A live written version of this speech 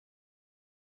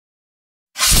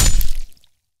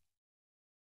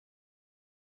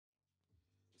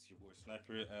your boy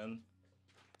Sniper and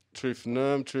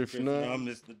TRIFNAM.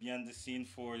 is the behind the scene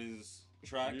for his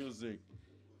track. Music.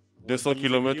 What's 200 the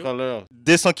music km video? à l'heure.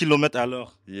 200 km à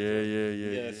l'heure.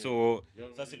 Yeah. So,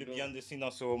 ça c'est le behind the scene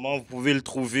en ce moment. Vous pouvez le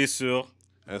trouver sur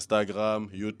Instagram,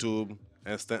 YouTube,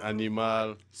 Instinct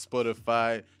Animal,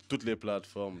 Spotify, toutes les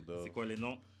plateformes. c'est quoi les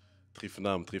noms?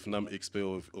 TRIFNAM XP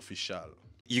official.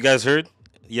 You guys heard?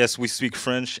 Yes, we speak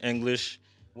French, English.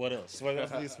 What else? What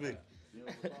else do you speak?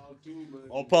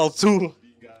 On parle tout.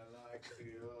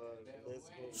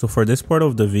 So for this part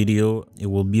of the video, it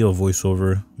will be a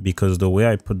voiceover because the way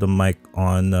I put the mic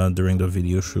on during the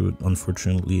video shoot,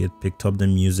 unfortunately, it picked up the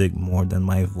music more than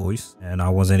my voice, and I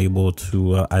wasn't able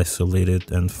to isolate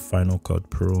it in Final Cut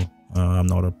Pro. I'm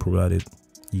not a pro at it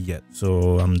yet,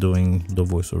 so I'm doing the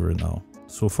voiceover now.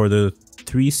 So for the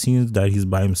 3 scenes that he's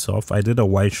by himself, I did a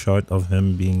wide shot of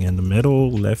him being in the middle,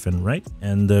 left and right,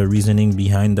 and the reasoning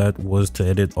behind that was to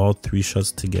edit all 3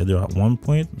 shots together at one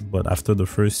point. But after the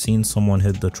first scene, someone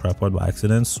hit the tripod by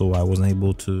accident, so I wasn't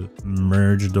able to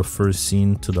merge the first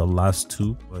scene to the last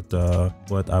 2,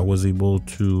 but I was able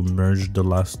to merge the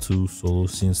last 2 solo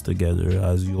scenes together,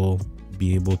 as you'll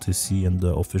be able to see in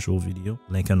the official video,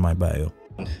 link in my bio.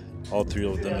 All 3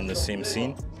 of them in the same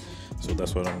scene. So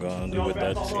that's what I'm gonna do with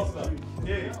that scene.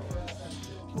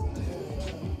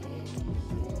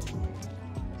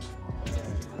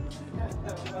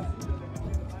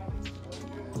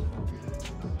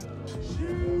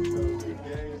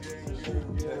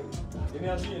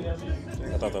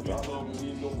 Attends.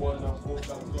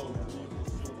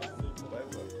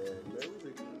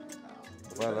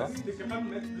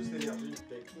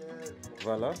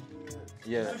 Voilà.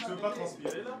 Yeah. Tu veux pas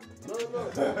transpirer là? Non.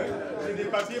 J'ai des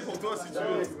papiers pour toi si tu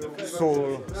veux.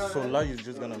 So là, you're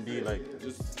just gonna be like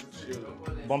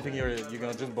bumping your head. You're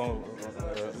gonna just bump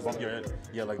your head.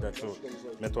 Yeah, like that. So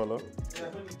mets-toi là.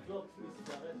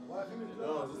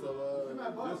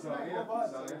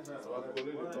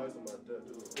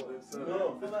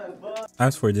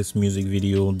 As for this music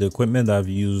video, the equipment I've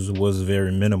used was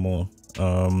very minimal.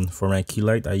 For my key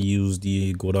light, I used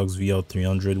the Godox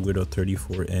VL300 with a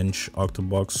 34-inch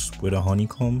octobox with a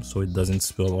honeycomb so it doesn't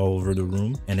spill all over the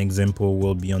room. An example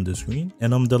will be on the screen.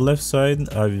 And on the left side,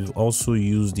 I've also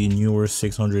used the newer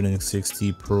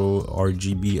 660 Pro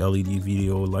RGB LED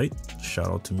video light. Shout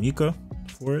out to Mika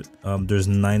for it. There's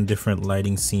 9 different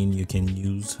lighting scenes you can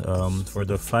use. For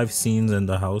the 5 scenes in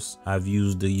the house, I've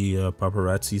used the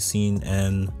paparazzi scene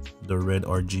and the red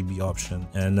RGB option.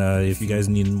 And if you guys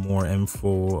need more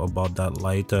info about that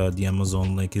light, the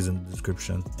Amazon link is in the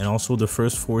description. And also the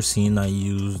first 4 scenes, I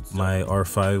used my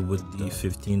R5 with the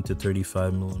 15 to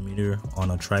 35mm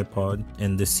on a tripod,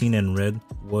 and the scene in red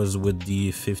was with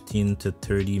the 15 to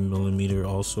 30mm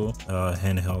also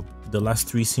handheld. The last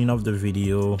 3 scenes of the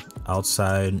video,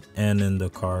 outside and in the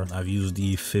car, I've used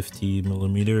the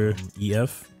 50mm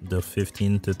EF, the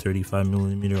 15 to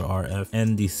 35mm RF,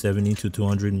 and the 70 to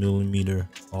 200mm.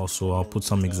 Also, I'll put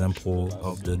some example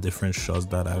of the different shots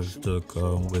that I've took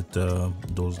with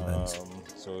those lenses.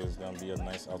 So it's gonna be a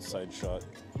nice outside shot.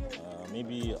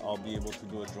 Maybe I'll be able to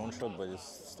do a drone shot, but it's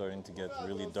starting to get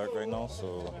really dark right now,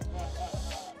 so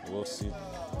we'll see.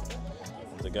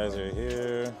 The guys are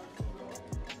here.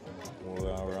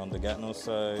 We're on the Gatineau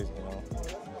side, you know.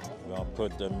 We're gonna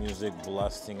put the music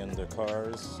blasting in the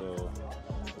cars, so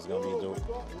it's gonna be dope.